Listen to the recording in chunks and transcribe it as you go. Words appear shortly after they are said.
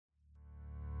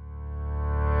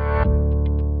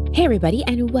Hey, everybody,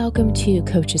 and welcome to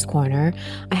Coach's Corner.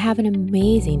 I have an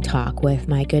amazing talk with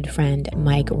my good friend,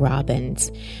 Mike Robbins,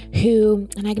 who,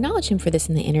 and I acknowledge him for this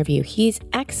in the interview, he's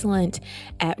excellent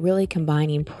at really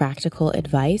combining practical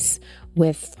advice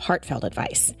with heartfelt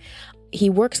advice. He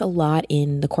works a lot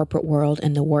in the corporate world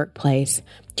and the workplace,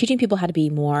 teaching people how to be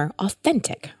more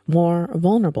authentic, more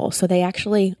vulnerable, so they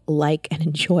actually like and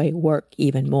enjoy work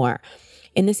even more.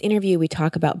 In this interview, we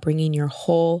talk about bringing your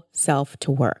whole self to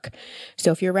work.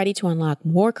 So if you're ready to unlock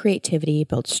more creativity,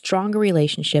 build stronger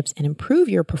relationships, and improve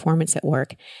your performance at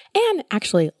work, and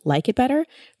actually like it better,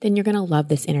 then you're going to love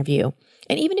this interview.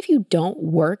 And even if you don't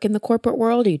work in the corporate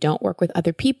world or you don't work with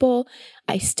other people,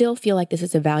 I still feel like this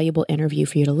is a valuable interview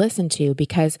for you to listen to,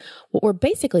 because what we're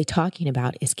basically talking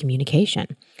about is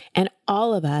communication. And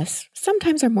all of us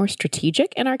sometimes are more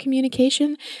strategic in our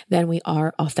communication than we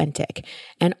are authentic.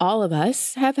 And all of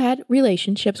us have had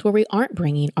relationships where we aren't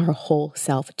bringing our whole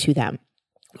self to them.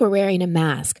 We're wearing a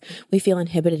mask. We feel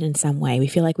inhibited in some way. We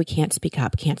feel like we can't speak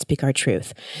up, can't speak our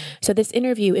truth. So this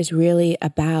interview is really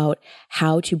about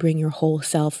how to bring your whole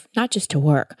self, not just to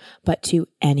work, but to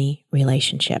any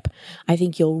relationship. I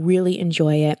think you'll really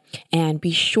enjoy it. And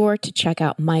be sure to check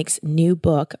out Mike's new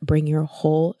book, Bring Your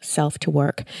Whole Self to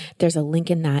Work. There's a link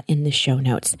in that in the show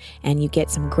notes, and you get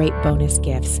some great bonus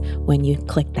gifts when you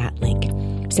click that link.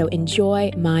 So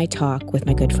enjoy my talk with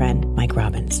my good friend, Mike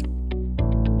Robbins.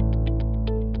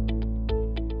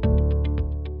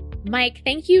 Mike,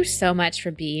 thank you so much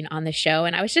for being on the show.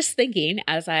 And I was just thinking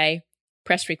as I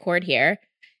pressed record here,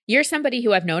 you're somebody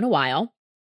who I've known a while.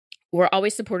 We're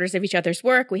always supporters of each other's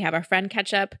work. We have our friend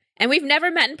catch up, and we've never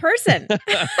met in person.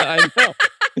 I know.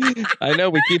 I know.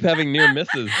 We keep having near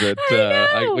misses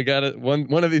that we got it.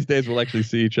 One of these days we'll actually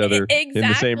see each other in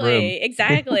the same room.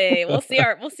 Exactly. We'll see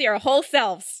our whole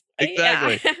selves.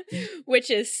 Exactly. Yeah.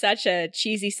 Which is such a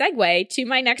cheesy segue to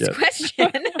my next question.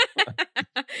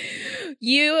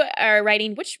 You are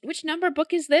writing, which number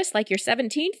book is this? Like your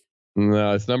 17th?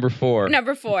 No, it's number 4.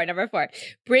 Number four.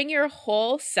 Bring your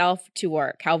whole self to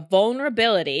work. How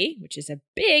vulnerability, which is a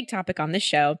big topic on this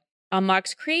show,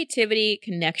 unlocks creativity,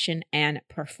 connection, and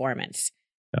performance.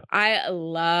 Yeah. I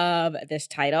love this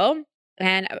title.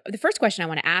 And the first question I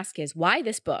want to ask is, why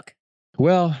this book?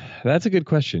 Well, that's a good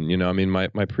question. You know, I mean, my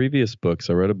previous books,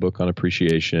 I wrote a book on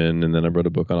appreciation, and then I wrote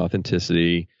a book on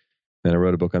authenticity, and I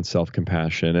wrote a book on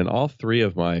self-compassion. And all three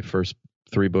of my first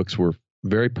 3 books were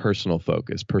very personal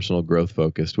focused, personal growth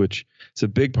focused, which is a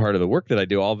big part of the work that I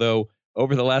do. Although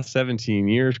over the last 17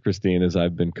 years, Christine, as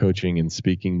I've been coaching and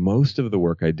speaking, most of the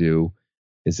work I do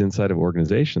is inside of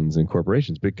organizations and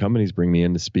corporations. Big companies bring me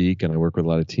in to speak, and I work with a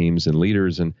lot of teams and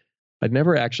leaders. And I'd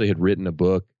never actually had written a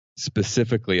book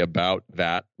specifically about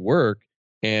that work.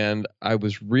 And I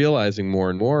was realizing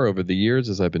more and more over the years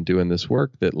as I've been doing this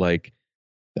work that, like,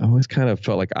 I always kind of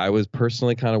felt like I was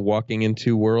personally kind of walking in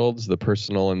 2 worlds, the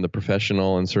personal and the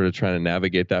professional, and sort of trying to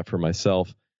navigate that for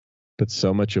myself. But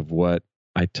so much of what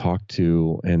I talk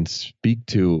to and speak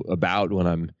to about when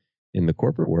I'm in the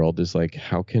corporate world is like,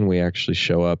 how can we actually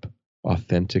show up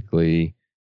authentically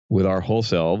with our whole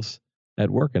selves at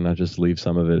work and not just leave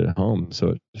some of it at home? So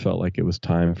it felt like it was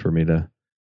time for me to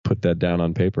put that down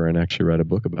on paper and actually write a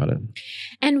book about it.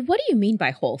 And what do you mean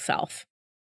by whole self?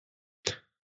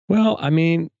 Well, I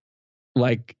mean,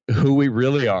 like who we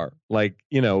really are. Like,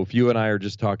 you know, if you and I are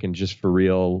just talking just for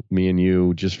real, me and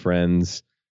you, just friends,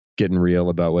 getting real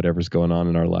about whatever's going on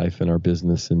in our life and our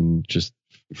business, and just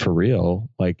for real,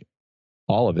 like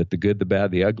all of it, the good, the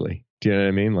bad, the ugly. Do you know what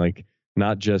I mean? Like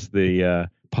not just the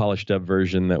polished up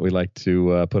version that we like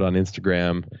to put on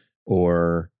Instagram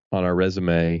or on our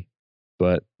resume,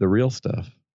 but the real stuff.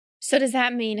 So does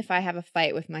that mean if I have a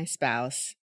fight with my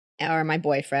spouse or my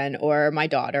boyfriend or my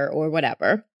daughter or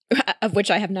whatever, of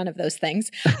which I have none of those things,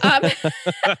 but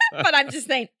I'm just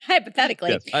saying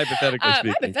hypothetically, yes,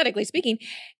 hypothetically speaking,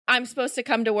 I'm supposed to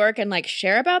come to work and like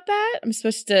share about that? I'm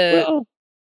supposed to... Well,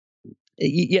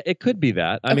 yeah, it could be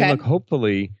that. I mean, look,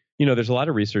 hopefully, you know, there's a lot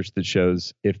of research that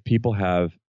shows if people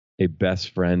have a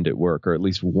best friend at work, or at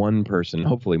least one person,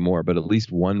 hopefully more, but at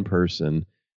least one person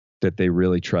that they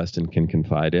really trust and can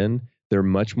confide in, they're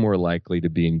much more likely to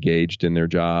be engaged in their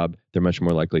job. They're much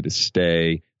more likely to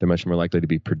stay. They're much more likely to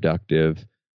be productive.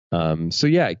 So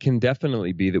yeah, it can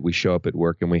definitely be that we show up at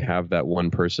work and we have that one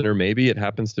person, or maybe it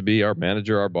happens to be our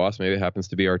manager, our boss. Maybe it happens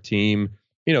to be our team.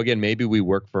 You know, again, maybe we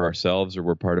work for ourselves or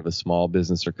we're part of a small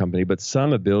business or company, but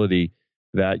some ability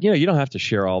that, you know, you don't have to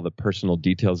share all the personal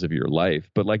details of your life,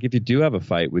 but like if you do have a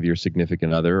fight with your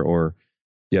significant other, or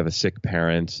you have a sick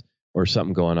parent, or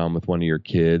something going on with one of your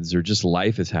kids, or just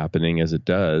life is happening as it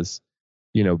does,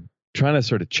 you know, trying to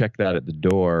sort of check that at the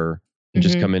door and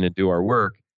just come in and do our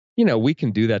work. we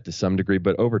can do that to some degree,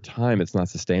 but over time it's not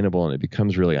sustainable and it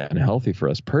becomes really unhealthy for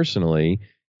us personally.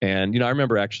 And, I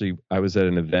remember actually I was at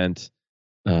an event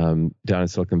down in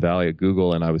Silicon Valley at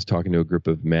Google, and I was talking to a group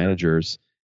of managers.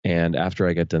 And after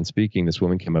I got done speaking, this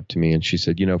woman came up to me and she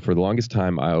said, for the longest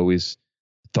time, I always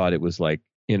thought it was like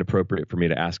inappropriate for me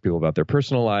to ask people about their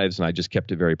personal lives. And I just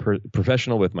kept it very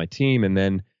professional with my team. And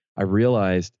then I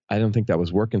realized I don't think that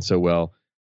was working so well.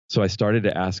 So I started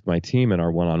to ask my team in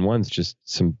our one-on-ones just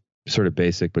some sort of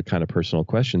basic but kind of personal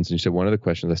questions. And she said one of the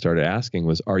questions I started asking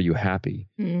was, "Are you happy?"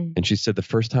 And she said the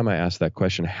first time I asked that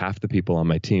question, half the people on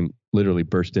my team literally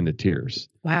burst into tears.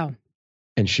 Wow.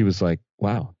 And she was like,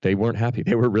 wow, they weren't happy.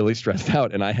 They were really stressed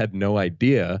out. And I had no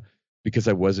idea because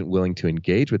I wasn't willing to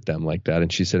engage with them like that.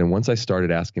 And she said, and once I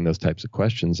started asking those types of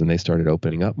questions and they started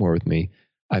opening up more with me,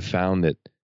 I found that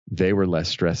they were less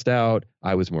stressed out.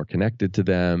 I was more connected to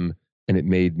them. And it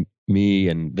made me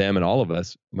and them and all of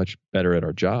us much better at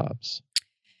our jobs.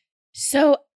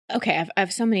 So, okay, I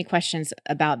have so many questions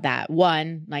about that.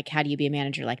 One, like, how do you be a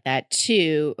manager like that?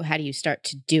 Two, how do you start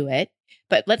to do it?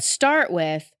 But let's start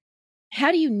with,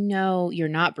 how do you know you're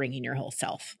not bringing your whole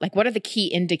self? Like, what are the key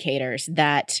indicators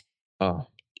that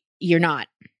you're not?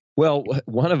 Well,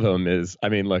 one of them is,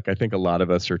 look, I think a lot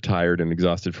of us are tired and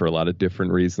exhausted for a lot of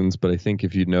different reasons. But I think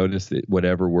if you notice that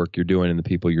whatever work you're doing and the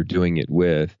people you're doing it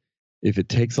with, if it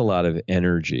takes a lot of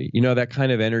energy, that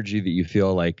kind of energy that you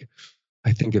feel like,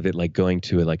 I think of it like going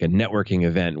to a networking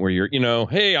event where you're,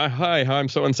 hey, hi, I'm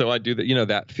so-and-so, I do that,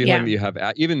 that feeling that you have.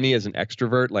 Even me as an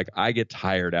extrovert, like I get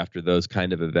tired after those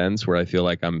kind of events where I feel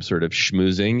like I'm sort of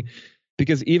schmoozing.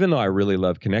 Because even though I really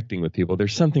love connecting with people,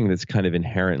 there's something that's kind of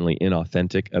inherently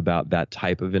inauthentic about that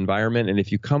type of environment. And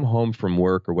if you come home from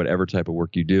work or whatever type of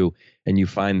work you do, and you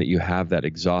find that you have that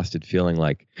exhausted feeling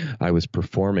like I was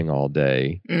performing all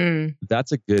day,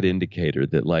 that's a good indicator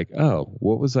that like, oh,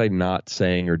 what was I not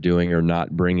saying or doing or not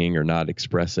bringing or not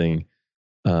expressing?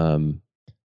 And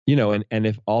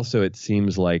if also it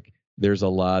seems like there's a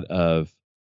lot of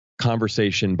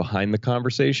conversation behind the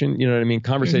conversation, you know what I mean?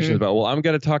 Conversations about, well, I'm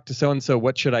going to talk to so-and-so,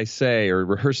 what should I say? Or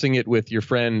rehearsing it with your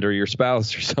friend or your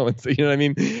spouse or so-and-so, you know what I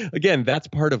mean? Again, that's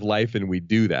part of life and we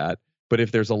do that. But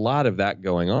if there's a lot of that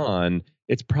going on,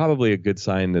 it's probably a good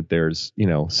sign that there's,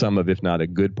 some of, if not a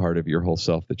good part of your whole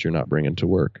self that you're not bringing to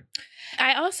work.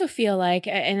 I also feel like,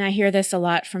 and I hear this a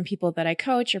lot from people that I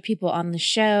coach or people on the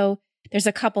show, there's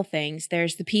a couple things.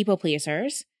 There's the people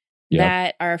pleasers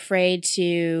that are afraid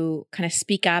to kind of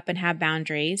speak up and have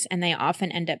boundaries. And they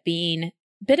often end up being a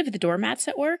bit of the doormats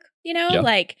at work,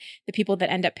 like the people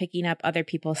that end up picking up other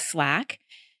people's slack.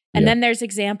 And then there's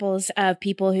examples of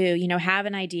people who, have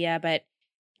an idea, but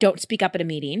don't speak up at a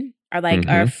meeting, are like,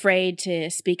 are afraid to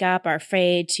speak up, are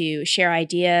afraid to share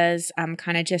ideas,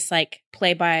 kind of just like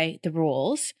play by the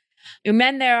rules. And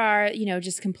then there are,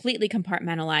 just completely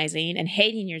compartmentalizing and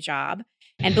hating your job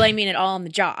and blaming it all on the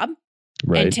job.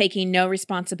 Right. And taking no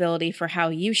responsibility for how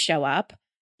you show up.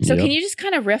 So can you just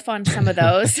kind of riff on some of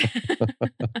those?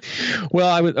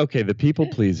 Well, the people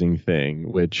pleasing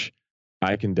thing, which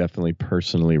I can definitely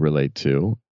personally relate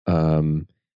to.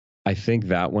 I think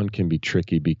that one can be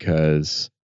tricky because,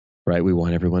 right, we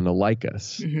want everyone to like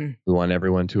us. We want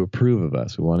everyone to approve of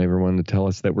us. We want everyone to tell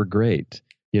us that we're great.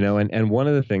 And one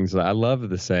of the things that I love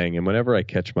the saying, and whenever I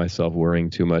catch myself worrying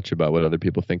too much about what other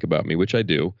people think about me, which I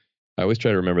do, I always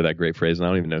try to remember that great phrase, and I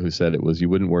don't even know who said it, was you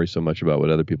wouldn't worry so much about what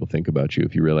other people think about you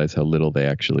if you realize how little they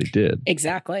actually did.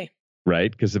 Exactly. Right?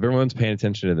 Because if everyone's paying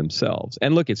attention to themselves.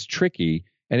 And look, it's tricky,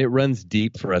 and it runs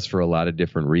deep for us for a lot of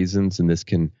different reasons, and this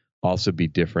can also be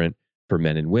different for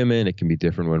men and women. It can be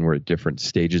different when we're at different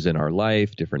stages in our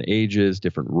life, different ages,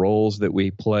 different roles that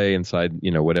we play inside,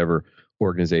 whatever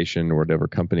organization or whatever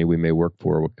company we may work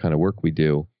for, what kind of work we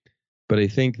do. But I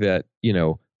think that,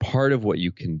 part of what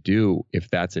you can do if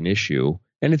that's an issue,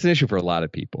 and it's an issue for a lot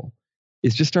of people,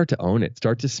 is just start to own it,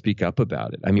 start to speak up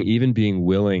about it. I mean, even being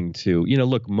willing to,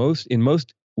 look, in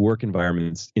most work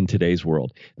environments in today's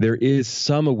world, there is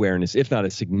some awareness, if not a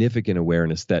significant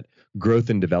awareness, that growth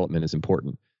and development is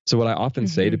important. So what I often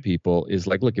say to people is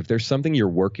like, look, if there's something you're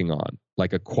working on,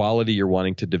 like a quality you're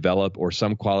wanting to develop or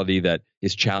some quality that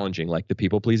is challenging, like the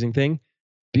people pleasing thing,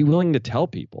 be willing to tell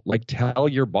people, like tell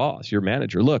your boss, your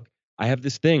manager, look, I have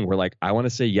this thing where like, I want to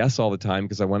say yes all the time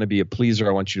because I want to be a pleaser.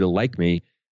 I want you to like me.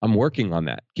 I'm working on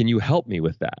that. Can you help me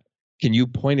with that? Can you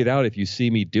point it out if you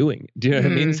see me doing it? Do you know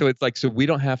what I mean? So it's like, so we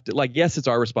don't have to, like, yes, it's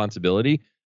our responsibility,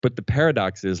 but the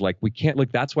paradox is like, we can't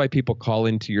look, that's why people call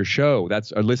into your show.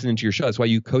 Are listening to your show. That's why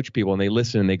you coach people and they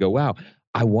listen and they go, wow,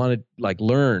 I want to like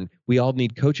learn. We all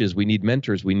need coaches. We need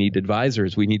mentors. We need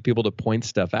advisors. We need people to point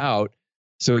stuff out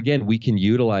So again, we can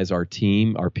utilize our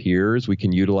team, our peers, we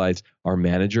can utilize our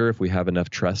manager if we have enough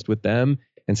trust with them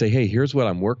and say, hey, here's what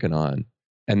I'm working on.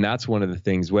 And that's one of the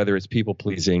things, whether it's people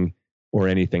pleasing or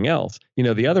anything else.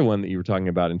 The other one that you were talking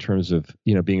about in terms of,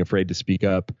 being afraid to speak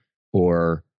up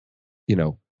or,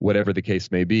 whatever the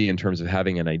case may be in terms of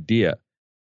having an idea.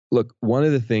 Look, one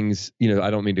of the things,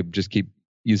 I don't mean to just keep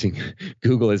using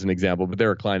Google as an example, but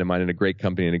they're a client of mine and a great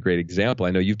company and a great example. I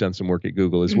know you've done some work at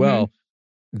Google as well.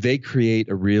 They create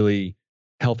a really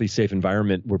healthy, safe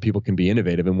environment where people can be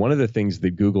innovative. And one of the things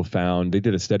that Google found, they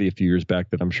did a study a few years back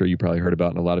that I'm sure you probably heard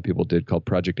about and a lot of people did, called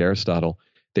Project Aristotle.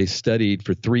 They studied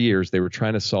for 3 years. They were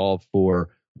trying to solve for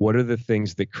what are the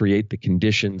things that create the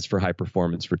conditions for high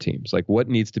performance for teams? Like what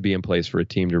needs to be in place for a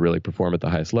team to really perform at the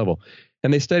highest level?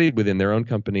 And they studied within their own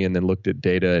company and then looked at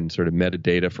data and sort of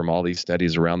metadata from all these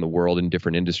studies around the world in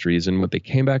different industries. And what they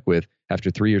came back with after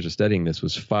 3 years of studying this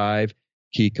was 5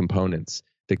 key components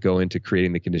that go into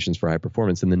creating the conditions for high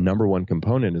performance. And the number one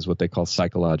component is what they call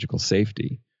psychological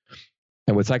safety.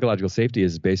 And what psychological safety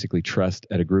is basically trust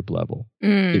at a group level.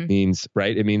 It means,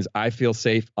 right? It means I feel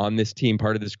safe on this team,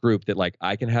 part of this group, that like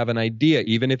I can have an idea,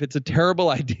 even if it's a terrible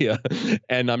idea,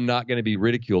 and I'm not going to be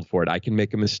ridiculed for it. I can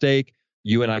make a mistake.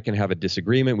 You and I can have a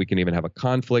disagreement. We can even have a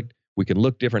conflict. We can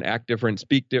look different, act different,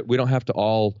 speak different. We don't have to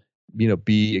all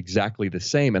be exactly the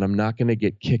same. And I'm not going to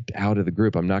get kicked out of the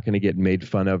group. I'm not going to get made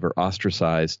fun of or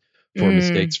ostracized for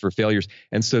mistakes, for failures.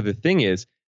 And so the thing is,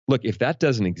 look, if that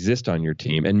doesn't exist on your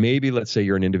team, and maybe let's say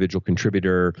you're an individual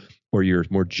contributor or you're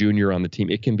more junior on the team,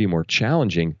 it can be more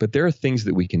challenging, but there are things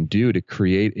that we can do to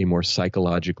create a more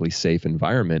psychologically safe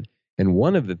environment. And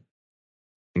one of the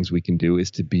things we can do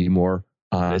is to be more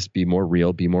honest, be more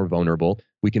real, be more vulnerable.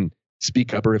 We can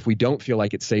speak up, or if we don't feel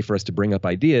like it's safe for us to bring up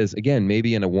ideas, again,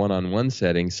 maybe in a one-on-one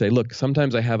setting, say, look,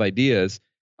 sometimes I have ideas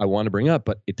I want to bring up,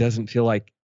 but it doesn't feel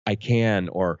like I can,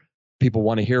 or people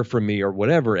want to hear from me or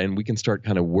whatever. And we can start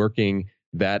kind of working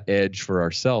that edge for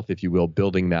ourselves, if you will,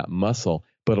 building that muscle.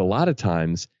 But a lot of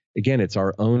times, again, it's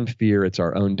our own fear, it's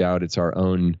our own doubt, it's our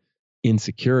own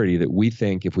insecurity that we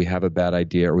think if we have a bad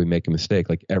idea or we make a mistake,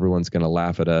 like everyone's going to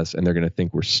laugh at us and they're going to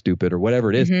think we're stupid or whatever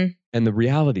it is. And the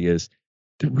reality is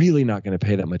they're really not going to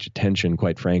pay that much attention,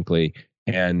 quite frankly.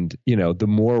 And, the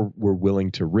more we're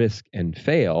willing to risk and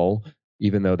fail,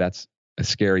 even though that's a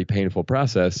scary, painful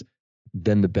process,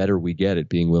 then the better we get at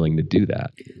being willing to do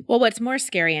that. Well, what's more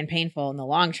scary and painful in the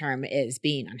long term is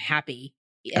being unhappy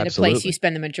at Absolutely. a place you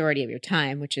spend the majority of your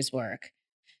time, which is work.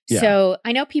 Yeah. So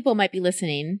I know people might be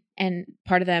listening and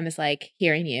part of them is like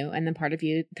hearing you, and then part of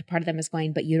them is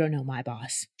going, but you don't know my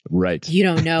boss. Right. You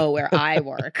don't know where I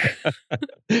work.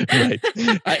 Right.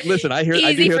 Listen, I do hear that a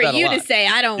lot. Easy for you to say,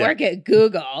 I don't work at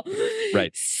Google.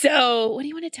 Right. So what do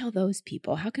you want to tell those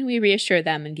people? How can we reassure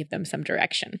them and give them some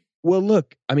direction? Well,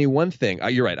 look, one thing,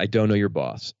 you're right. I don't know your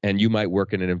boss, and you might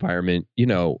work in an environment,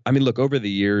 look, over the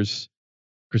years,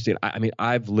 Christine,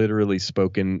 I've literally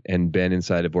spoken and been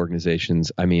inside of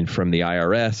organizations, from the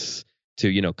IRS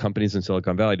to, companies in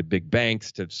Silicon Valley, to big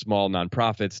banks, to small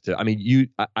nonprofits,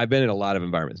 I've been in a lot of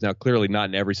environments. Now, clearly not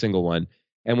in every single one.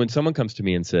 And when someone comes to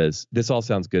me and says, this all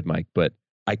sounds good, Mike, but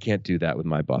I can't do that with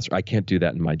my boss, or I can't do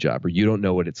that in my job, or you don't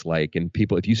know what it's like. And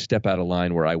people, if you step out of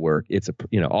line where I work, it's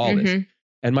all this.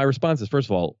 And my response is, first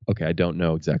of all, okay, I don't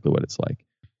know exactly what it's like.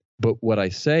 But what I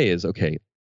say is, okay,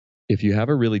 if you have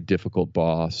a really difficult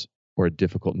boss or a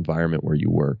difficult environment where you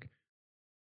work,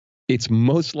 it's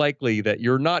most likely that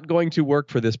you're not going to work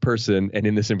for this person and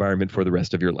in this environment for the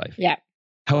rest of your life. Yeah.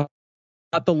 How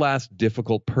not the last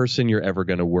difficult person you're ever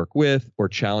going to work with or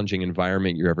challenging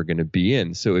environment you're ever going to be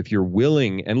in. So if you're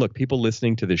willing, and look, people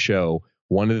listening to the show,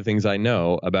 one of the things I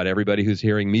know about everybody who's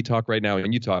hearing me talk right now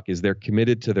and you talk is they're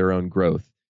committed to their own growth.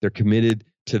 They're committed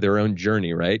to their own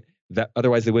journey, right? That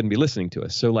otherwise they wouldn't be listening to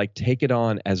us. So take it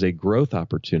on as a growth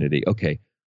opportunity. Okay,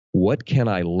 what can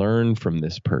I learn from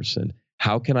this person?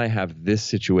 How can I have this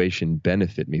situation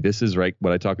benefit me? This is right.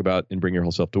 What I talk about in Bring Your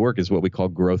Whole Self to Work is what we call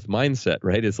growth mindset,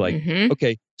 right? It's like,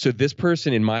 okay, so this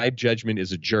person in my judgment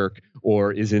is a jerk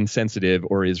or is insensitive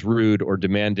or is rude or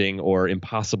demanding or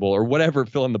impossible or whatever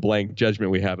fill in the blank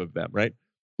judgment we have of them, right?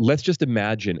 Let's just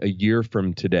imagine a year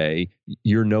from today,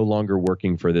 you're no longer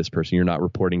working for this person. You're not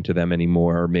reporting to them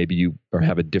anymore. Or maybe you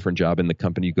have a different job in the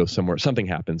company. You go somewhere, something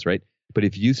happens, right? But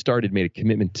if you made a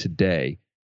commitment today,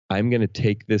 I'm going to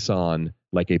take this on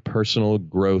like a personal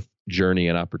growth journey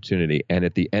and opportunity. And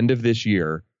at the end of this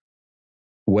year,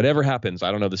 whatever happens,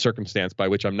 I don't know the circumstance by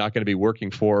which I'm not going to be working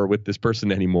for or with this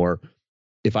person anymore.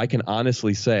 If I can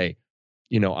honestly say,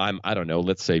 I don't know,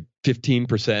 let's say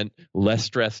 15% less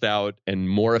stressed out and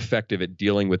more effective at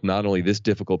dealing with not only this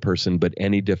difficult person, but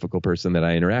any difficult person that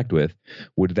I interact with,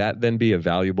 would that then be a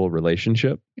valuable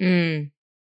relationship?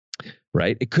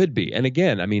 Right? It could be. And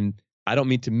again, I mean, I don't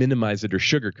mean to minimize it or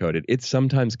sugarcoat it. It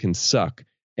sometimes can suck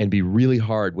and be really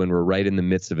hard when we're right in the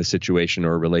midst of a situation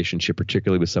or a relationship,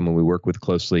 particularly with someone we work with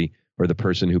closely, or the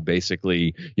person who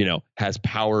basically, has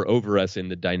power over us in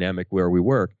the dynamic where we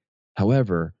work.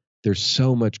 However, there's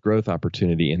so much growth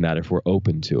opportunity in that if we're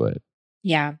open to it.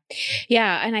 Yeah.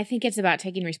 Yeah. And I think it's about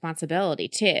taking responsibility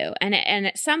too. And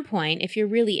at some point, if you're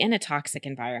really in a toxic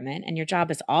environment and your job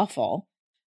is awful,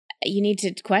 you need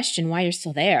to question why you're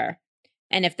still there.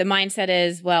 And if the mindset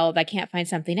is, well, I can't find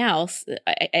something else,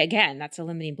 again, that's a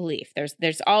limiting belief.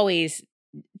 There's always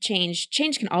change.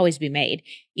 Change can always be made,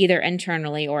 either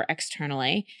internally or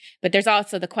externally. But there's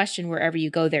also the question, wherever you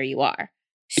go, there you are.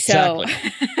 So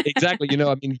Exactly.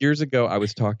 Years ago, I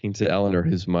was talking to Eleanor,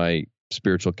 who's my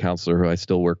spiritual counselor, who I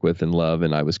still work with and love.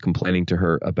 And I was complaining to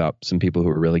her about some people who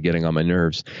were really getting on my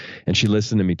nerves. And she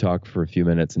listened to me talk for a few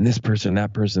minutes, and this person,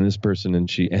 that person, this person. And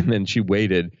then she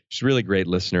waited. She's a really great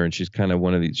listener. And she's kind of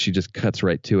one of these, she just cuts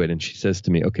right to it. And she says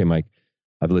to me, okay, Mike,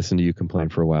 I've listened to you complain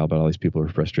for a while about all these people who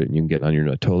are frustrated, and you can get on your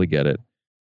nerves. I totally get it.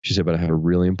 She said, but I have a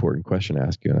really important question to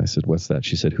ask you. And I said, what's that?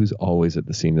 She said, who's always at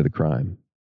the scene of the crime?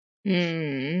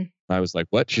 I was like,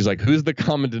 what? She's like, who's the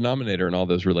common denominator in all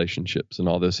those relationships and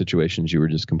all those situations you were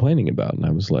just complaining about? And I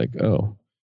was like, oh,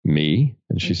 me?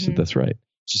 And she said, that's right.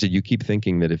 She said, you keep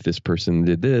thinking that if this person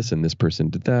did this and this person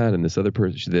did that and this other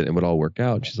person did, it would all work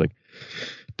out. She's like,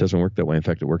 it doesn't work that way. In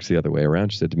fact, it works the other way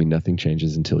around. She said to me, nothing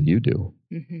changes until you do.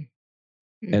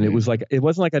 And it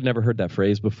wasn't like I'd never heard that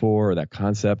phrase before or that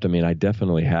concept. I mean, I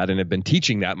definitely had, and had been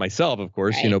teaching that myself, of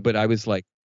course, right. But I was like,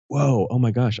 whoa, oh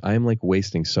my gosh, I am like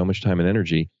wasting so much time and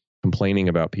energy complaining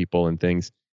about people and things.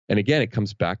 And again, it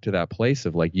comes back to that place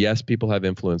of like, yes, people have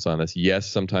influence on us. Yes,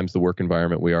 sometimes the work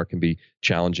environment we are can be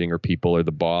challenging, or people or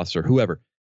the boss or whoever.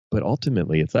 But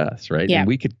ultimately, it's us, right? Yeah. And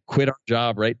we could quit our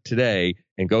job right today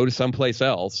and go to someplace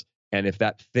else. And if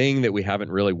that thing that we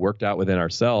haven't really worked out within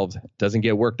ourselves doesn't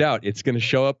get worked out, it's going to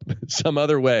show up some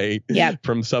other way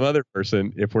from some other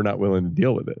person if we're not willing to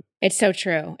deal with it. It's so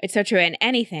true. It's so true. And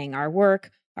anything, our work,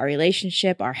 our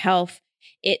relationship, our health,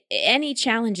 any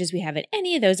challenges we have in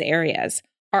any of those areas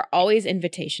are always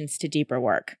invitations to deeper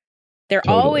work. They're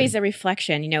always a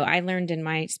reflection. I learned in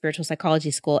my spiritual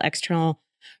psychology school, external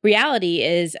reality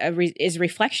is a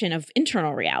reflection of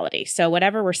internal reality. So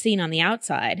whatever we're seeing on the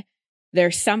outside,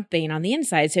 there's something on the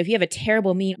inside. So if you have a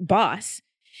terrible, mean boss,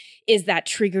 is that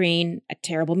triggering a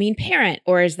terrible, mean parent?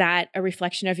 Or is that a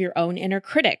reflection of your own inner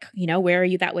critic? Where are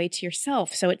you that way to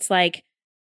yourself? So it's like,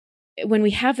 when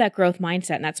we have that growth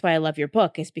mindset, and that's why I love your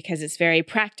book, is because it's very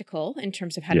practical in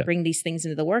terms of how to bring these things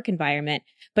into the work environment,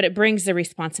 but it brings the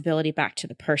responsibility back to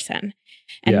the person.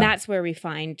 And that's where we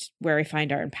find our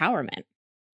empowerment.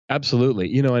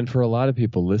 Absolutely. And for a lot of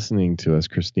people listening to us,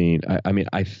 Christine,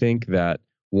 I think that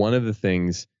one of the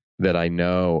things that I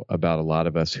know about a lot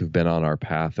of us who've been on our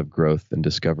path of growth and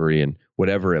discovery and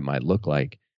whatever it might look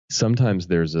like, sometimes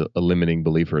there's a limiting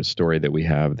belief or a story that we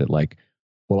have that like,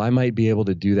 well, I might be able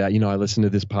to do that. I listen to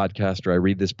this podcast, or I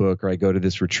read this book, or I go to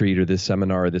this retreat or this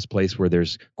seminar or this place where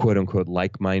there's quote unquote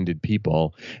like-minded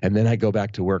people. And then I go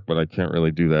back to work, but I can't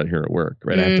really do that here at work,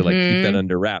 right? I have to like keep that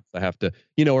under wraps. I have to,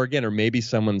 or maybe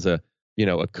someone's a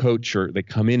coach, or they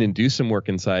come in and do some work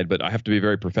inside, but I have to be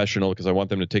very professional because I want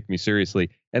them to take me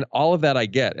seriously. And all of that I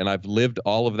get. And I've lived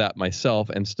all of that myself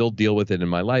and still deal with it in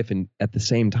my life. And at the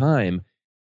same time,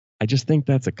 I just think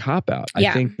that's a cop-out.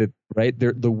 I think that, right,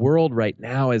 the world right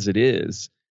now as it is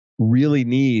really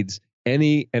needs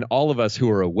any and all of us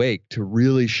who are awake to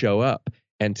really show up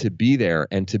and to be there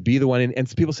and to be the one.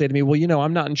 And people say to me, well,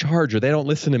 I'm not in charge, or they don't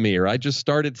listen to me, or I just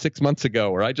started 6 months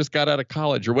ago, or I just got out of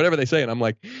college, or whatever they say. And I'm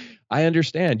like, I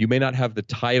understand. You may not have the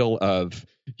title of,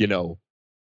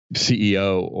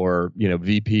 CEO or,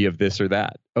 VP of this or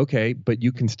that. Okay, but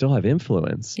you can still have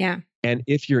influence. Yeah. And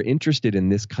if you're interested in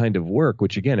this kind of work,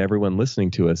 which again, everyone listening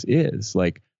to us is,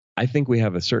 like, I think we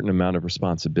have a certain amount of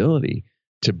responsibility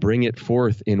to bring it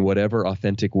forth in whatever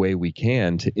authentic way we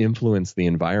can to influence the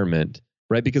environment,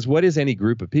 right? Because what is any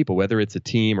group of people, whether it's a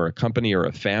team or a company or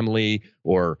a family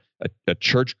or a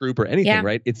church group or anything,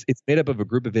 right? It's made up of a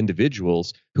group of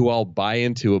individuals who all buy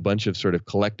into a bunch of sort of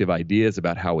collective ideas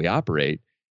about how we operate.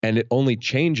 And it only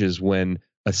changes when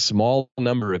a small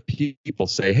number of people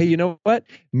say, hey, you know what?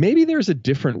 Maybe there's a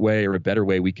different way or a better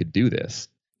way we could do this.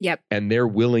 Yep. And they're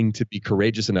willing to be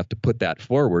courageous enough to put that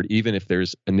forward, even if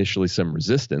there's initially some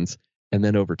resistance. And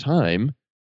then over time,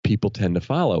 people tend to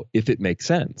follow if it makes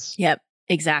sense. Yep.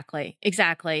 Exactly.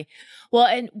 Exactly. Well,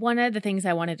 and one of the things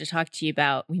I wanted to talk to you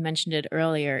about, we mentioned it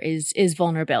earlier, is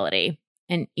vulnerability.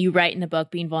 And you write in the book,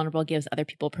 being vulnerable gives other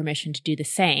people permission to do the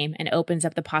same and opens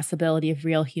up the possibility of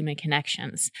real human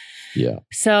connections. Yeah.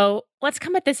 So let's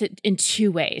come at this in two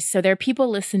ways. So there are people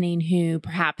listening who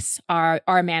perhaps are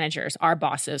managers, are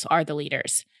bosses, are the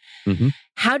leaders. Mm-hmm.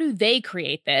 How do they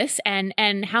create this, and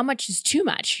how much is too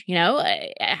much?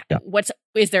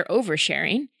 Is there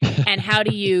oversharing, and how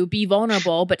do you be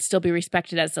vulnerable but still be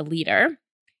respected as a leader?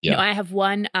 Yeah. I have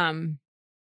one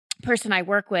person I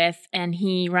work with, and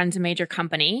he runs a major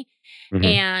company,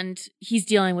 and he's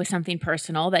dealing with something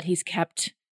personal that he's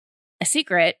kept a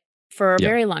secret for a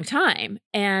very long time.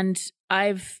 And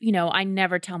I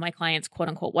never tell my clients, quote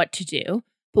unquote, what to do,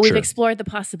 but we've explored the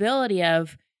possibility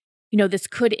of, this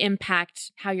could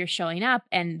impact how you're showing up,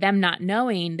 and them not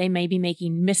knowing, they may be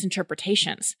making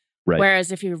misinterpretations. Right.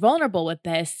 Whereas if you're vulnerable with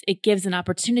this, it gives an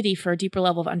opportunity for a deeper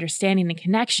level of understanding and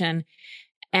connection,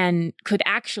 and could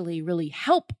actually really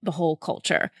help the whole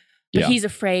culture. But he's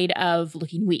afraid of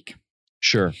looking weak.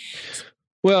 Sure.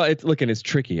 Well, it's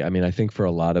tricky. I mean, I think for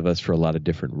a lot of us, for a lot of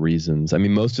different reasons. I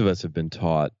mean, most of us have been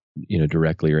taught,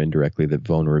 directly or indirectly, that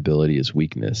vulnerability is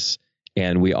weakness.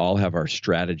 And we all have our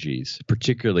strategies,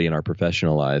 particularly in our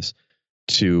professional lives,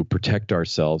 to protect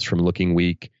ourselves from looking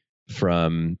weak,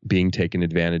 from being taken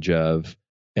advantage of,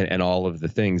 and all of the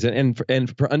things. And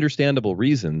for understandable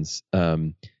reasons.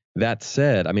 That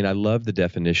said, I mean, I love the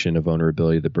definition of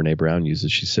vulnerability that Brené Brown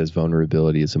uses. She says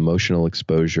vulnerability is emotional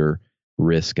exposure,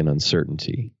 risk, and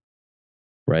uncertainty.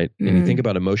 Right? Mm-hmm. And you think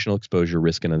about emotional exposure,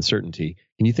 risk, and uncertainty.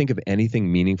 Can you think of anything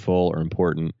meaningful or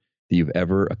important that you've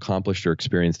ever accomplished or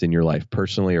experienced in your life,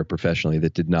 personally or professionally,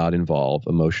 that did not involve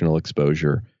emotional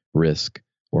exposure, risk,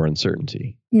 or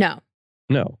uncertainty?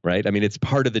 No, right? I mean, it's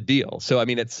part of the deal. So, I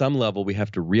mean, at some level, we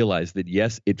have to realize that,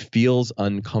 yes, it feels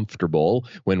uncomfortable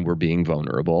when we're being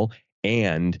vulnerable,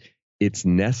 and it's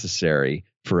necessary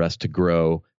for us to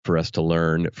grow, for us to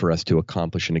learn, for us to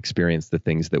accomplish and experience the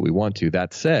things that we want to.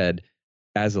 That said,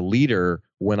 as a leader,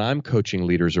 when I'm coaching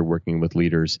leaders or working with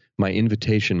leaders, my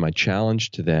invitation, my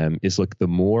challenge to them is, look, the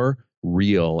more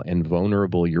real and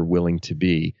vulnerable you're willing to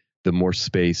be, the more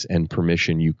space and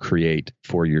permission you create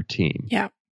for your team. Yeah.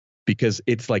 Because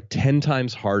it's like 10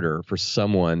 times harder for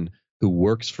someone who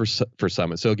works for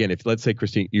someone. So again, if, let's say,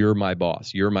 Christine, you're my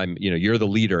boss, you're the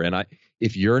leader, and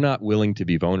if you're not willing to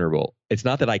be vulnerable, it's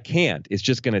not that I can't, it's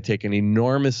just going to take an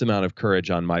enormous amount of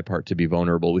courage on my part to be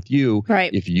vulnerable with you,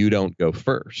 right, if you don't go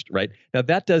first, right? Now,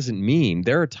 that doesn't mean,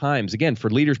 there are times, again,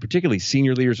 for leaders, particularly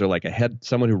senior leaders, or like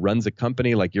someone who runs a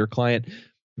company like your client,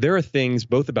 there are things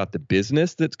both about the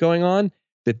business that's going on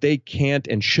that they can't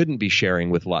and shouldn't be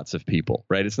sharing with lots of people,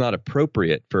 right? It's not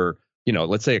appropriate for,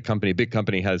 let's say a big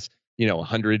company has,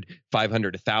 100,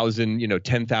 500, 1,000,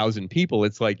 10,000 people.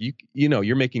 It's like,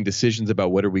 you're making decisions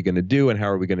about what are we going to do and how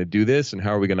are we going to do this and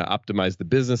how are we going to optimize the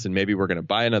business, and maybe we're going to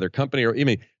buy another company, or,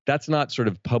 that's not sort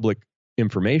of public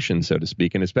information, so to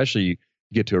speak. And especially you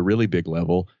get to a really big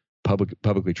level,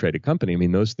 publicly traded company. I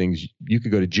mean, those things, you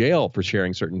could go to jail for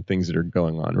sharing certain things that are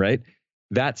going on, right?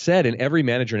 That said, in every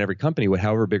manager in every company,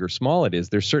 however big or small it is,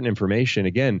 there's certain information.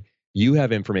 Again, you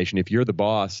have information. If you're the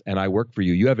boss and I work for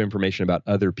you, you have information about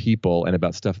other people and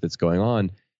about stuff that's going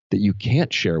on that you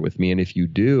can't share with me. And if you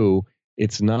do,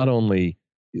 it's not only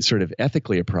sort of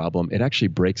ethically a problem, it actually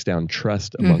breaks down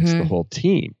trust amongst the whole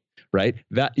team, right?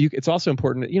 It's also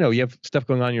important that, you have stuff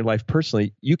going on in your life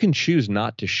personally. You can choose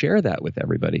not to share that with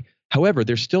everybody. However,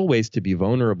 there's still ways to be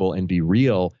vulnerable and be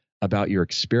real about your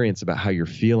experience, about how you're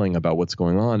feeling, about what's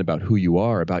going on, about who you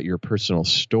are, about your personal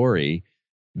story,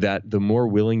 that the more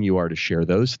willing you are to share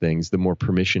those things, the more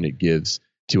permission it gives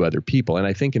to other people. And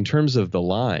I think in terms of the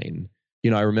line,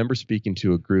 I remember speaking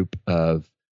to a group of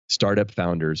startup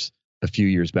founders a few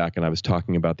years back, and I was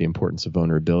talking about the importance of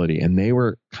vulnerability, and they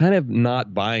were kind of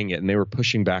not buying it, and they were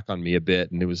pushing back on me a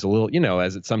bit. And it was a little,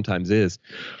 as it sometimes is.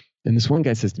 And this one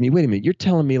guy says to me, wait a minute, you're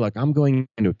telling me like I'm going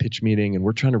into a pitch meeting and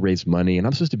we're trying to raise money and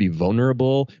I'm supposed to be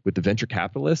vulnerable with the venture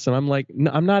capitalists? And I'm like,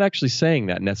 no, I'm not actually saying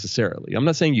that necessarily. I'm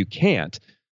not saying you can't.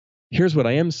 Here's what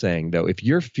I am saying, though. If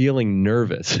you're feeling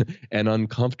nervous and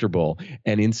uncomfortable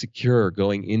and insecure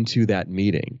going into that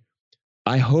meeting,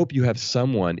 I hope you have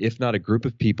someone, if not a group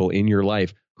of people in your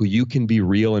life, who you can be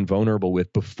real and vulnerable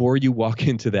with before you walk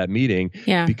into that meeting.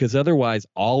 Yeah. Because otherwise,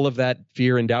 all of that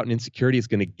fear and doubt and insecurity is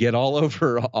going to get all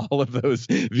over all of those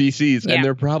VCs, and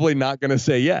they're probably not going to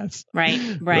say yes.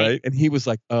 Right. And he was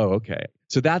like, oh, okay.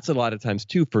 So that's a lot of times,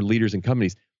 too, for leaders and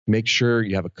companies. Make sure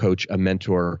you have a coach, a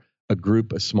mentor,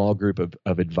 a small group of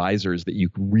advisors that you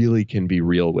really can be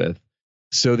real with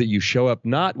so that you show up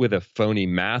not with a phony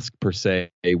mask per se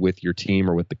with your team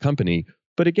or with the company,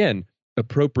 but again,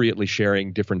 appropriately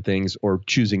sharing different things or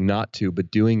choosing not to,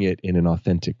 but doing it in an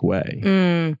authentic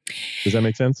way. Does that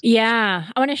make sense? Yeah.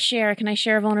 I want to share. Can I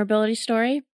share a vulnerability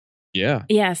story? Yeah.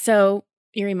 Yeah. So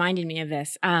you reminded me of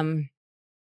this.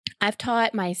 I've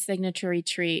taught my signature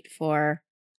retreat for,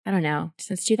 I don't know,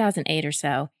 since 2008 or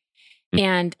so.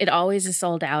 And it always is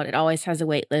sold out. It always has a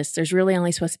wait list. There's really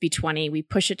only supposed to be 20. We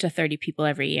push it to 30 people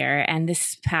every year. And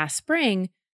this past spring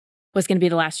was going to be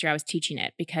the last year I was teaching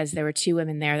it because there were 2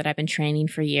 women there that I've been training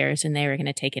for years and they were going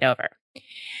to take it over.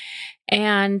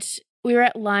 And we were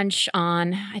at lunch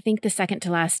on, I think, the second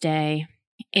to last day.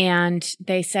 And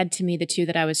they said to me, the 2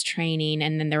 that I was training,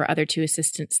 and then there were other 2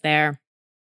 assistants there,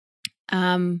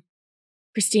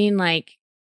 Christine, like,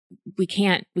 we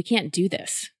can't do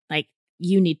this. Like,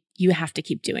 you have to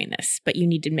keep doing this, but you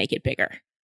need to make it bigger.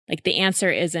 Like, the answer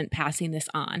isn't passing this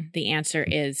on. The answer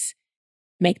is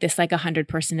make this like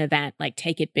 100-person event, like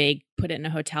take it big, put it in a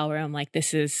hotel room. Like,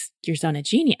 this is your zone of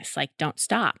genius. Like, don't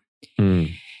stop.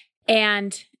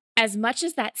 And as much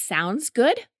as that sounds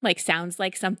good, like sounds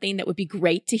like something that would be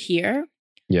great to hear.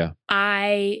 Yeah.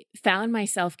 I found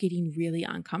myself getting really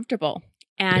uncomfortable.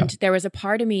 And there was a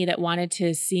part of me that wanted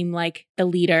to seem like the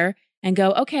leader and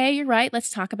go, okay, you're right. Let's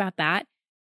talk about that.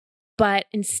 But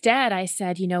instead I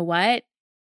said, you know what?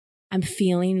 I'm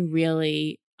feeling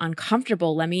really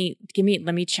uncomfortable. Let me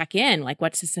check in. Like,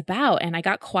 what's this about? And I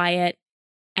got quiet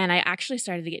and I actually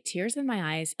started to get tears in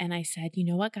my eyes. And I said, you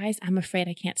know what, guys, I'm afraid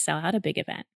I can't sell out a big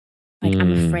event. Like,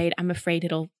 I'm afraid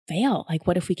it'll fail. Like,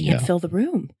 what if we can't fill the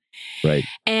room? Right.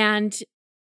 And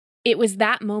it was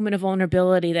that moment of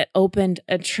vulnerability that opened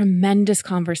a tremendous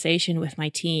conversation with my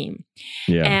team.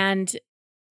 Yeah. And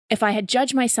if I had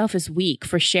judged myself as weak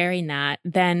for sharing that,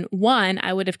 then 1,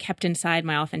 I would have kept inside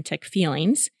my authentic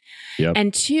feelings. Yep.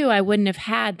 And 2, I wouldn't have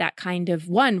had that kind of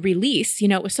release. You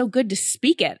know, it was so good to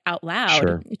speak it out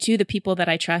loud to the people that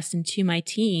I trust and to my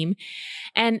team.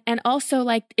 And also,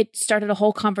 like, it started a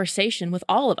whole conversation with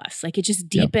all of us. Like, it just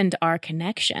deepened our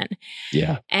connection.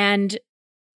 Yeah. And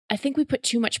I think we put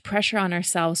too much pressure on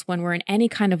ourselves when we're in any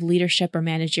kind of leadership or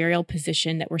managerial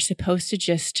position that we're supposed to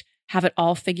just have it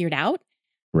all figured out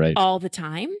all the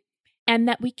time. And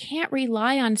that we can't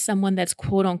rely on someone that's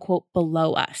quote unquote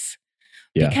below us.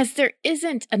 Because there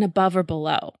isn't an above or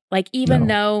below. Like, even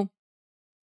though,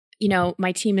 you know,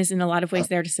 my team is in a lot of ways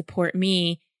there to support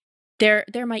me, they're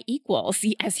my equals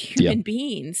as human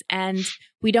beings. And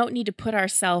we don't need to put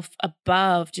ourselves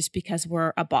above just because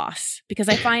we're a boss. Because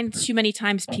I find too many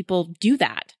times people do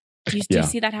that. Do you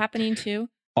see that happening too?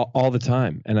 All the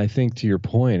time. And I think, to your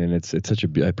point, and it's such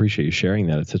I appreciate you sharing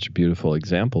that. It's such a beautiful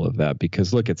example of that,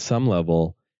 because look, at some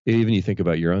level, even you think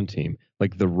about your own team,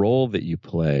 like the role that you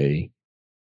play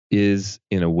is,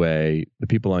 in a way, the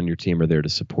people on your team are there to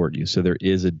support you. So there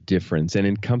is a difference. And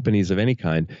in companies of any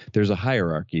kind, there's a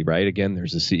hierarchy, right? Again,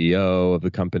 there's a CEO of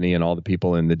the company and all the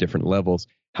people in the different levels.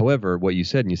 However, what you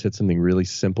said, and you said something really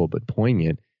simple but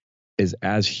poignant, is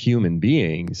as human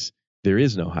beings, there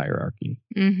is no hierarchy.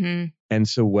 And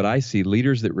so what I see,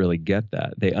 leaders that really get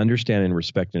that, they understand and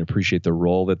respect and appreciate the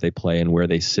role that they play and where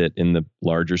they sit in the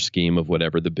larger scheme of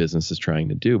whatever the business is trying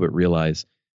to do, but realize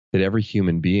that every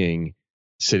human being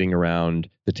sitting around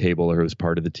the table or who's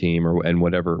part of the team and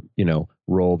whatever, you know,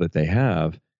 role that they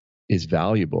have is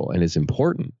valuable and is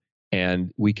important.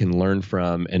 And we can learn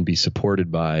from and be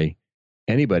supported by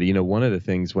anybody. You know, one of the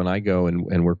things when I go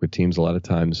and work with teams, a lot of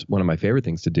times, one of my favorite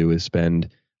things to do is spend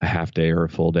a half day or a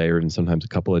full day or even sometimes a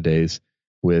couple of days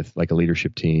with like a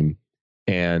leadership team.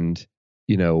 And,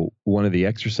 you know, one of the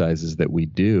exercises that we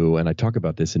do, and I talk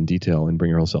about this in detail in Bring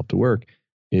Your Whole Self to Work,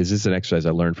 is this an exercise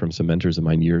I learned from some mentors of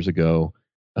mine years ago,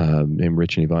 named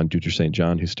Rich and Yvonne Dutra St.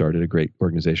 John, who started a great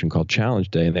organization called Challenge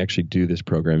Day. And they actually do this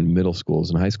program in middle schools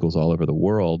and high schools all over the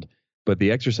world. But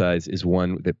the exercise is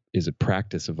one that is a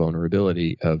practice of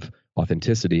vulnerability, of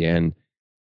authenticity. And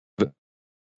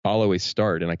I'll always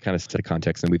start, and I kind of set a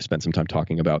context, and we've spent some time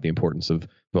talking about the importance of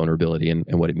vulnerability and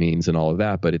what it means and all of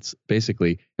that. But it's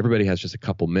basically, everybody has just a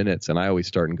couple minutes, and I always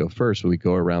start and go first. We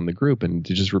go around the group and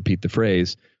to just repeat the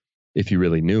phrase, if you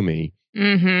really knew me,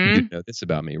 you didn't know this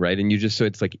about me, right? And you just, so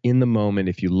it's like in the moment,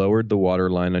 if you lowered the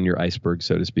waterline on your iceberg,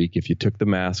 so to speak, if you took the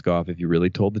mask off, if you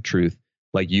really told the truth,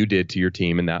 like you did to your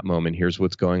team in that moment, here's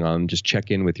what's going on, just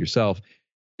check in with yourself.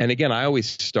 And again, I always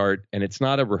start, and it's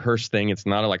not a rehearsed thing. It's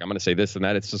not like I'm going to say this and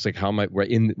that. It's just like, how am I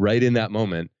right in that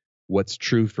moment, what's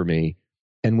true for me?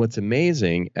 And what's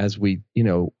amazing, as we, you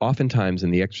know, oftentimes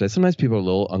in the exercise, sometimes people are a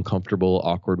little uncomfortable,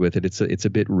 awkward with it. It's a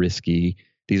bit risky.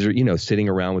 These are, you know, sitting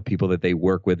around with people that they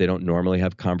work with. They don't normally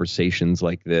have conversations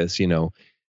like this, you know.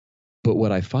 But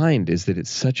what I find is that it's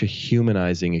such a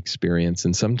humanizing experience.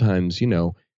 And sometimes,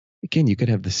 again, you could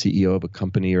have the CEO of a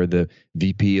company or the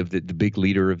VP of the big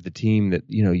leader of the team that,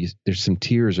 there's some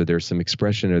tears or there's some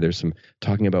expression or there's some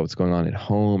talking about what's going on at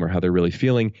home or how they're really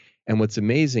feeling. And what's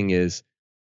amazing is,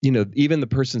 even the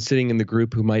person sitting in the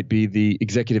group who might be the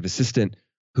executive assistant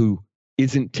who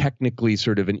isn't technically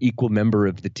sort of an equal member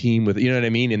of the team with, you know what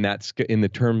I mean? In the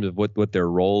terms of what their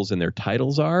roles and their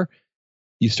titles are,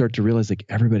 you start to realize like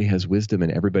everybody has wisdom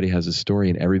and everybody has a story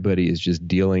and everybody is just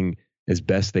dealing as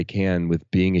best they can with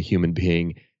being a human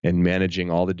being and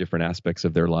managing all the different aspects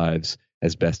of their lives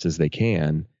as best as they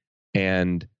can.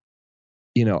 And,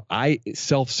 I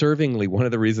self-servingly, one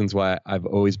of the reasons why I've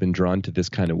always been drawn to this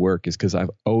kind of work is because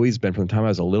I've always been, from the time I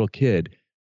was a little kid,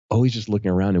 always just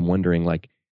looking around and wondering like,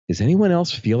 is anyone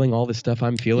else feeling all the stuff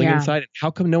I'm feeling inside?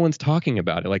 How come no one's talking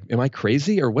about it? Like, am I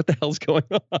crazy or what the hell's going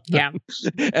on? Yeah.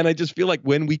 And I just feel like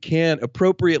when we can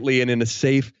appropriately and in a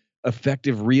safe,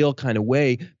 effective, real kind of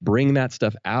way, bring that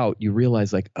stuff out, you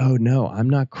realize like, oh no, I'm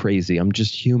not crazy. I'm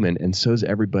just human. And so's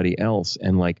everybody else.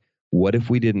 And like, what if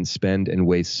we didn't spend and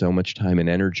waste so much time and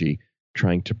energy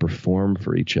trying to perform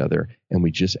for each other and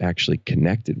we just actually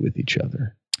connected with each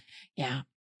other? Yeah.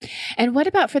 And what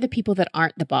about for the people that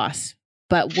aren't the boss,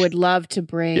 but would love to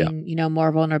bring,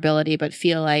 more vulnerability, but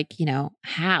feel like,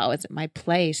 how is it my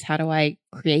place? How do I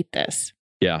create this?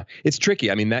 Yeah, it's tricky.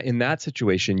 I mean, that in that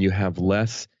situation, you have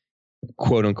less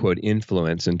quote unquote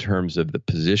influence in terms of the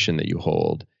position that you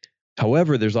hold.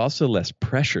 However, there's also less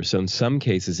pressure. So in some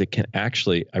cases, it can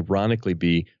actually ironically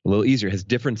be a little easier. It has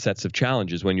different sets of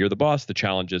challenges. When you're the boss, the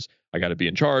challenge is I got to be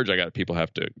in charge. People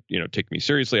have to, take me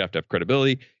seriously. I have to have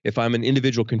credibility. If I'm an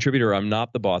individual contributor, I'm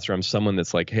not the boss, or I'm someone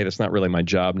that's like, hey, that's not really my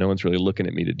job. No one's really looking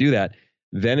at me to do that.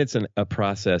 Then it's a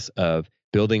process of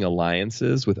building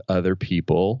alliances with other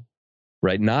people,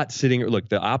 right? Not sitting, look,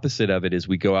 the opposite of it is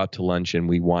we go out to lunch and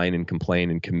we whine and complain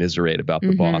and commiserate about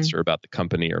the boss or about the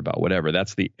company or about whatever.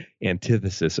 That's the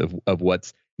antithesis of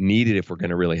what's needed if we're going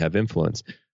to really have influence.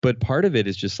 But part of it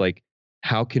is just like,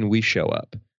 how can we show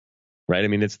up, right? I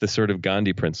mean, it's the sort of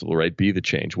Gandhi principle, right? Be the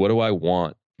change. What do I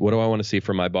want? What do I want to see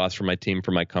from my boss, from my team,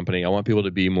 from my company? I want people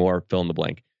to be more fill in the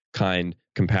blank, kind,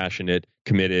 compassionate,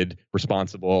 committed,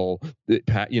 responsible,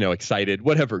 excited,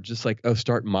 whatever. Just like,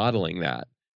 start modeling that.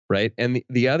 Right. And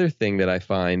the other thing that I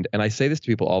find, and I say this to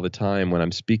people all the time when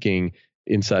I'm speaking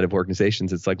inside of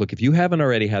organizations, it's like, look, if you haven't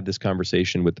already had this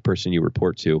conversation with the person you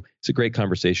report to, it's a great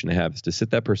conversation to have, is to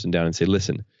sit that person down and say,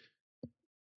 listen,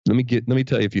 let me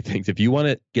tell you a few things. If you want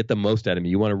to get the most out of me,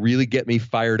 you want to really get me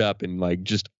fired up and like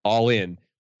just all in,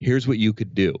 here's what you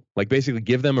could do. Like basically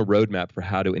give them a roadmap for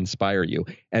how to inspire you.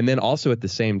 And then also at the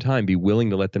same time, be willing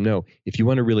to let them know, if you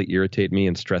want to really irritate me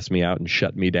and stress me out and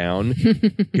shut me down,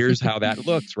 here's how that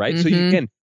looks, right? So you can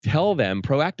tell them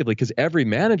proactively, because every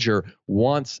manager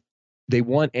want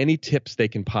any tips they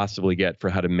can possibly get for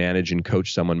how to manage and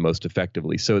coach someone most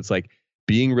effectively. So it's like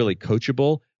being really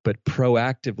coachable, but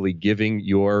proactively giving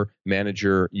your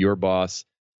manager, your boss,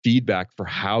 feedback for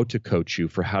how to coach you,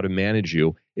 for how to manage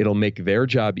you. It'll make their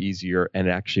job easier and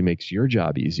it actually makes your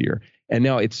job easier. And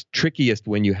now it's trickiest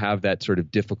when you have that sort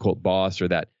of difficult boss or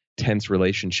that tense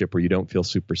relationship where you don't feel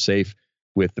super safe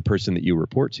with the person that you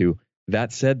report to.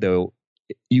 That said, though,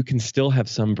 you can still have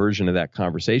some version of that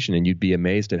conversation and you'd be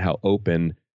amazed at how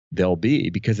open they'll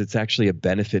be, because it's actually a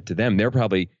benefit to them. They're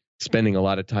probably spending a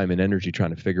lot of time and energy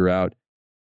trying to figure out,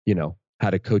 how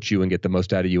to coach you and get the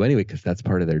most out of you anyway, because that's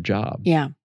part of their job. Yeah.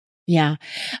 Yeah.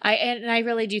 I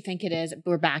really do think it is.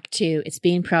 We're back to, it's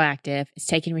being proactive. It's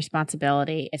taking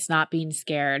responsibility. It's not being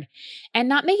scared and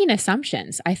not making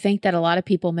assumptions. I think that a lot of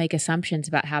people make assumptions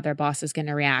about how their boss is going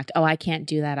to react. Oh, I can't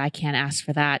do that. I can't ask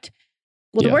for that.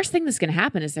 Well, the worst thing that's going to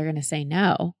happen is they're going to say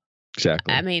no.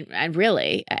 Exactly. I mean, and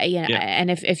really,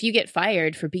 and if you get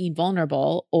fired for being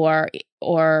vulnerable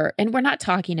and we're not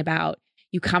talking about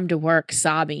you come to work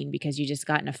sobbing because you just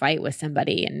got in a fight with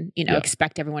somebody and,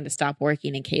 expect everyone to stop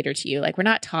working and cater to you. Like, we're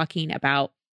not talking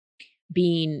about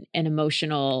being an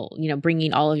emotional,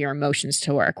 bringing all of your emotions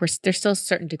to work. There's still a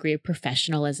certain degree of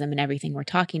professionalism in everything we're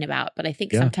talking about. But I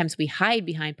think sometimes we hide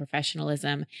behind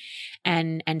professionalism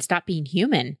and stop being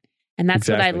human. And that's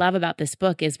what I love about this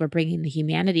book is we're bringing the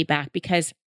humanity back,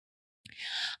 because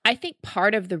I think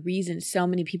part of the reason so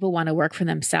many people want to work for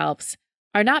themselves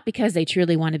are not because they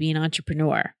truly want to be an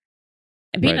entrepreneur.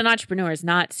 Being an entrepreneur is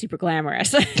not super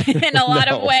glamorous in a lot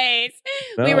of ways.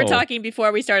 No. We were talking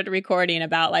before we started recording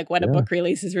about like what a book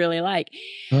release is really like.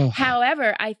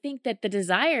 However, I think that the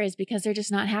desire is because they're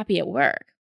just not happy at work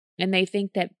and they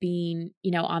think that being,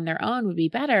 on their own would be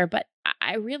better. But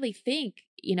I really think,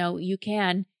 you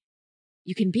can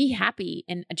you can be happy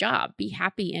in a job, be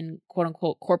happy in quote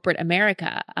unquote corporate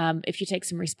America, if you take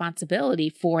some responsibility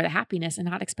for the happiness and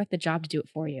not expect the job to do it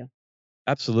for you.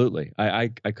 Absolutely. I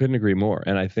couldn't agree more.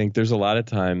 And I think there's a lot of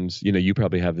times, you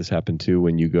probably have this happen too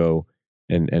when you go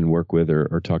and work with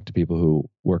or talk to people who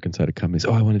work inside of companies.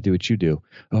 Oh, I want to do what you do.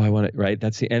 Oh, I want to, right?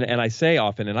 And I say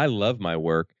often, and I love my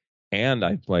work, and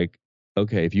I like,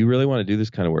 okay, if you really want to do this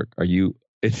kind of work,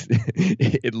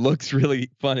 it looks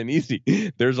really fun and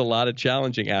easy. There's a lot of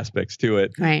challenging aspects to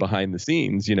it behind the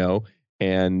scenes,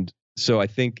 and so I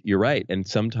think you're right. And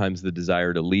sometimes the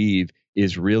desire to leave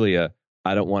is really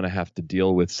I don't want to have to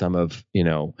deal with some of,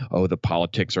 the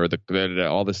politics or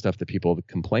all the stuff that people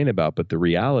complain about. But the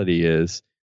reality is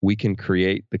we can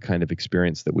create the kind of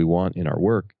experience that we want in our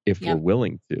work if we're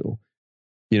willing to.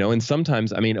 And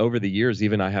sometimes, over the years,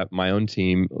 even I have my own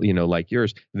team, like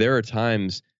yours, there are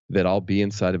times that I'll be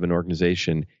inside of an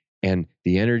organization and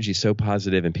the energy is so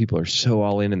positive and people are so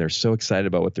all in and they're so excited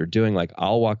about what they're doing. Like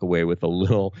I'll walk away with a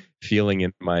little feeling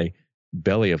in my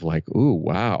belly of like, ooh,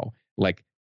 wow. Like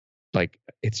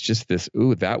it's just this,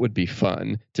 ooh, that would be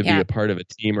fun to be a part of a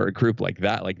team or a group like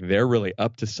that. Like they're really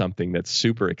up to something that's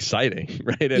super exciting,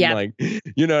 right? And like,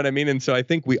 you know what I mean? And so I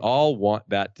think we all want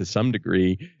that to some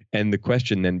degree. And the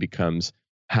question then becomes,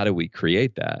 how do we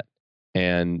create that?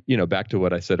 And, back to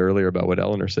what I said earlier about what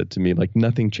Eleanor said to me, like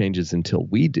nothing changes until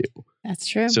we do. That's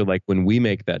true. So like when we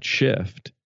make that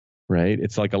shift, right?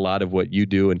 It's like a lot of what you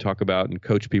do and talk about and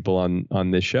coach people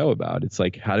on this show about. It's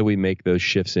like, how do we make those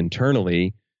shifts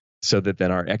internally so that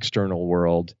then our external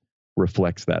world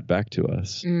reflects that back to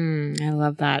us? I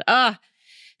love that. Oh,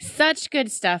 such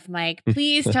good stuff, Mike.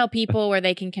 Please tell people where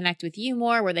they can connect with you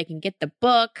more, where they can get the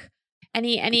book,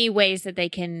 any ways that they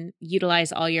can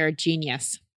utilize all your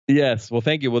genius. Yes. Well,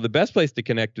 thank you. Well, the best place to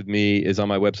connect with me is on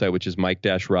my website, which is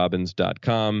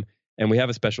mike-robbins.com. And we have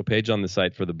a special page on the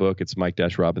site for the book. It's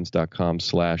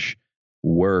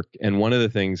mike-robbins.com/work. And one of the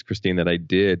things, Christine, that I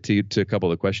did to a couple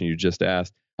of the questions you just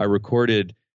asked, I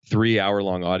recorded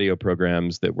 3-hour-long audio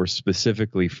programs that were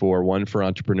specifically one for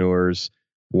entrepreneurs,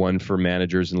 one for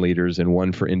managers and leaders, and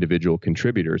one for individual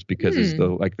contributors, because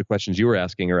the questions you were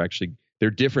asking are actually,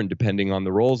 they're different depending on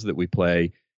the roles that we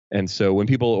play. And so when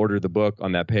people order the book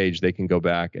on that page, they can go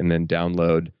back and then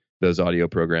download those audio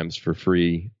programs for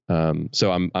free.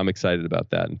 So I'm excited about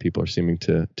that, and people are seeming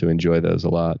to enjoy those a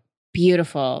lot.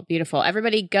 Beautiful, beautiful.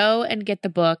 Everybody go and get the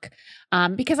book,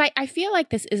 because I feel like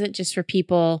this isn't just for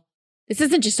people. This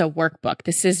isn't just a workbook.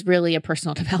 This is really a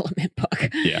personal development book.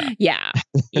 Yeah.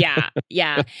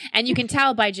 And you can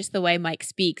tell by just the way Mike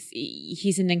speaks,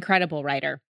 he's an incredible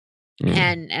writer.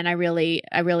 And I really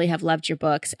have loved your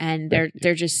books, and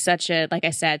they're just such a, like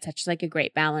I said, such like a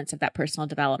great balance of that personal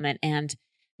development and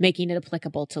making it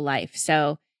applicable to life.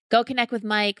 So go connect with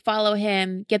Mike, follow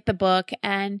him, get the book,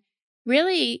 and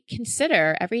really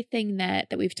consider everything that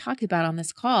we've talked about on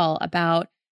this call about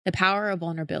the power of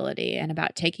vulnerability and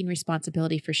about taking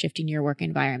responsibility for shifting your work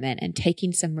environment and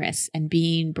taking some risks and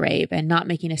being brave and not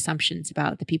making assumptions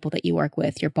about the people that you work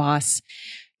with, your boss,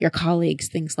 your colleagues,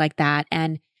 things like that.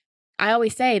 And I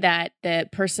always say that the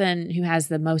person who has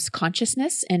the most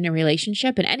consciousness in a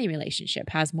relationship, in any relationship,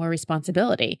 has more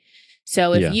responsibility.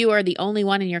 So if you are the only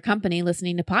one in your company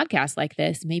listening to podcasts like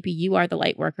this, maybe you are the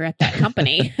light worker at that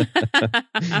company.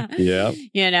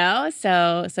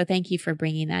 So thank you for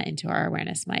bringing that into our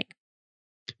awareness, Mike.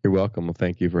 You're welcome. Well,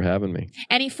 thank you for having me.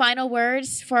 Any final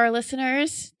words for our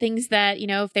listeners? Things that,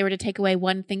 if they were to take away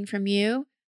one thing from you,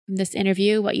 from this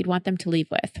interview, what you'd want them to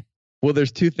leave with? Well,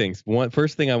 there's two things.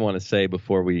 First thing I want to say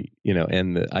before we,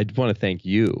 end I want to thank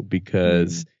you,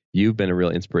 because you've been a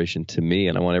real inspiration to me,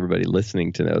 and I want everybody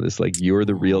listening to know this. Like, you're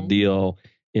the real deal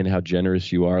in how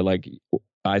generous you are. Like,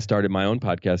 I started my own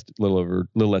podcast a little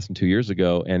less than 2 years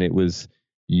ago, and it was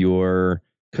your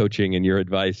coaching and your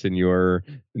advice and your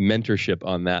mentorship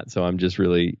on that. So I'm just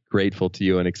really grateful to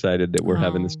you and excited that we're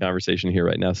having this conversation here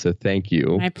right now. So thank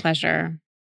you. My pleasure.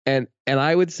 And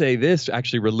I would say this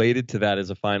actually related to that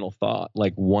as a final thought.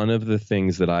 Like, one of the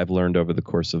things that I've learned over the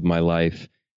course of my life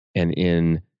and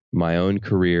in my own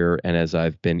career, and as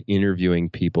I've been interviewing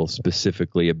people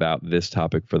specifically about this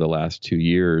topic for the last 2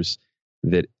 years,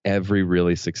 that every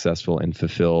really successful and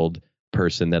fulfilled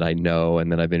person that I know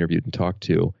and that I've interviewed and talked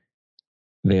to,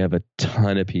 they have a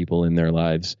ton of people in their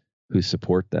lives who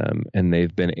support them. And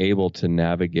they've been able to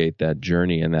navigate that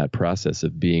journey and that process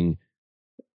of being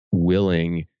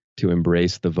willing to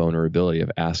embrace the vulnerability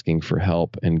of asking for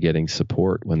help and getting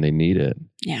support when they need it.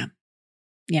 Yeah.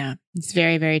 It's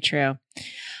very, very true.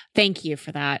 Thank you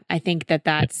for that. I think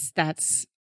that's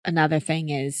another thing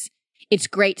is it's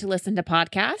great to listen to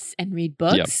podcasts and read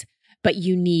books, but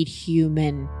you need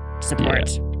human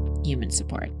support. human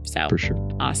support. So for sure.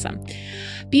 Awesome.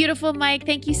 Beautiful, Mike.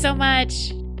 Thank you so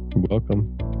much. You're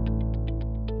welcome.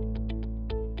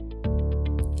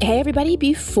 Hey, everybody,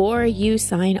 before you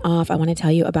sign off, I want to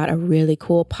tell you about a really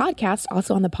cool podcast,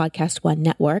 also on the Podcast One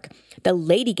network. The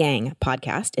Lady Gang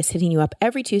podcast is hitting you up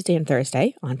every Tuesday and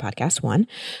Thursday on Podcast One.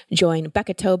 Join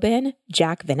Becca Tobin,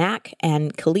 Jack Vanak,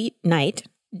 and Khalid Knight.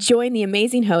 Join the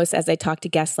amazing hosts as I talk to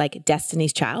guests like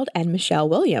Destiny's Child and Michelle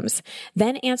Williams.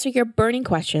 Then answer your burning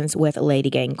questions with Lady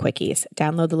Gang Quickies.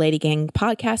 Download the Lady Gang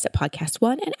podcast at Podcast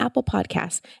One and Apple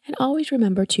Podcasts. And always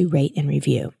remember to rate and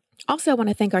review. Also, I want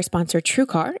to thank our sponsor,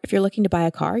 TrueCar. If you're looking to buy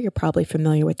a car, you're probably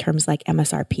familiar with terms like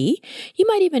MSRP. You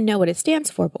might even know what it stands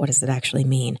for, but what does it actually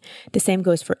mean? The same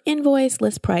goes for invoice,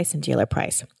 list price, and dealer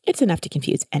price. It's enough to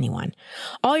confuse anyone.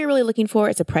 All you're really looking for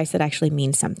is a price that actually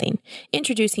means something.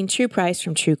 Introducing True Price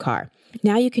from TrueCar.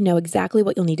 Now you can know exactly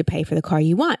what you'll need to pay for the car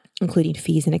you want, including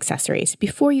fees and accessories,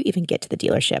 before you even get to the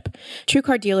dealership.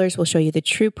 TrueCar dealers will show you the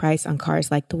true price on cars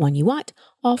like the one you want,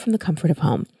 all from the comfort of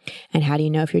home. And how do you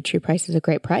know if your true price is a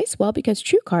great price? Well, because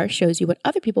TrueCar shows you what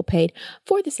other people paid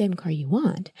for the same car you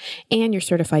want. And your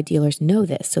certified dealers know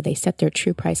this, so they set their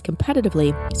true price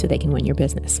competitively so they can win your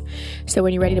business. So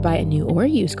when you're ready to buy a new or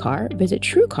used car, visit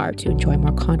TrueCar to enjoy a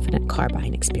more confident car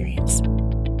buying experience.